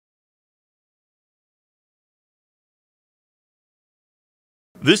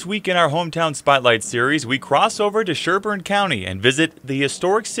This week in our Hometown Spotlight series, we cross over to Sherburne County and visit the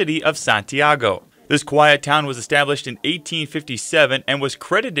historic city of Santiago. This quiet town was established in 1857 and was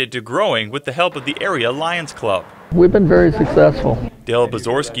credited to growing with the help of the area Lions Club. We've been very successful. Dale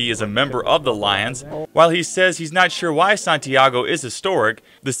Bazorski is a member of the Lions. While he says he's not sure why Santiago is historic,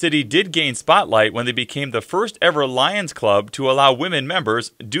 the city did gain spotlight when they became the first ever Lions Club to allow women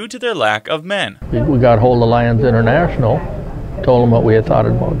members due to their lack of men. We got hold of Lions International, told them what we had thought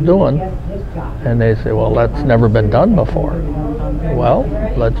about doing, and they say, well, that's never been done before. Well,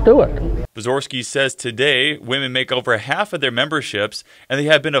 let's do it. Bazorski says today women make over half of their memberships, and they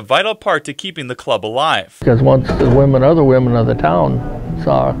have been a vital part to keeping the club alive. Because once the other women of the town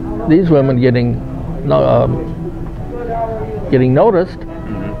saw these women getting noticed,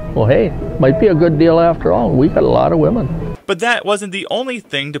 well, hey, might be a good deal after all. We got a lot of women. But that wasn't the only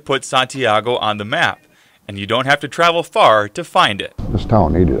thing to put Santiago on the map. And you don't have to travel far to find it. This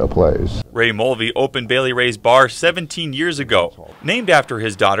town needed a place. Ray Mulvey opened Bailey Ray's bar 17 years ago. Named after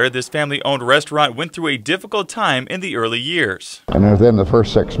his daughter, this family-owned restaurant went through a difficult time in the early years. And within the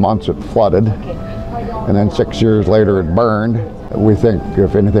first 6 months it flooded, and then 6 years later it burned. We think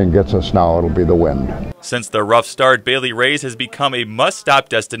if anything gets us now, it'll be the wind. Since the rough start, Bailey Ray's has become a must-stop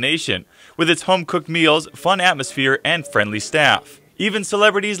destination, with its home-cooked meals, fun atmosphere, and friendly staff. Even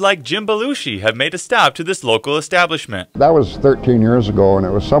celebrities like Jim Belushi have made a stop to this local establishment. That was 13 years ago, and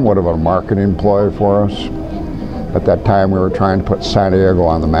it was somewhat of a marketing ploy for us. At that time, we were trying to put Santiago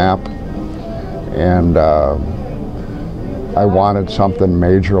on the map, and I wanted something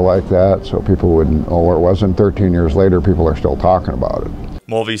major like that so people wouldn't know where it was. And 13 years later, people are still talking about it.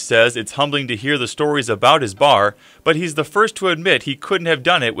 Mulvey says it's humbling to hear the stories about his bar, but he's the first to admit he couldn't have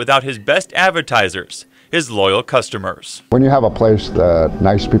done it without his best advertisers, his loyal customers. When you have a place that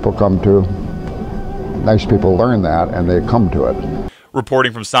nice people come to, nice people learn that and they come to it.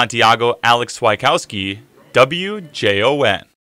 Reporting from Santiago, Alex Swikowski, WJON.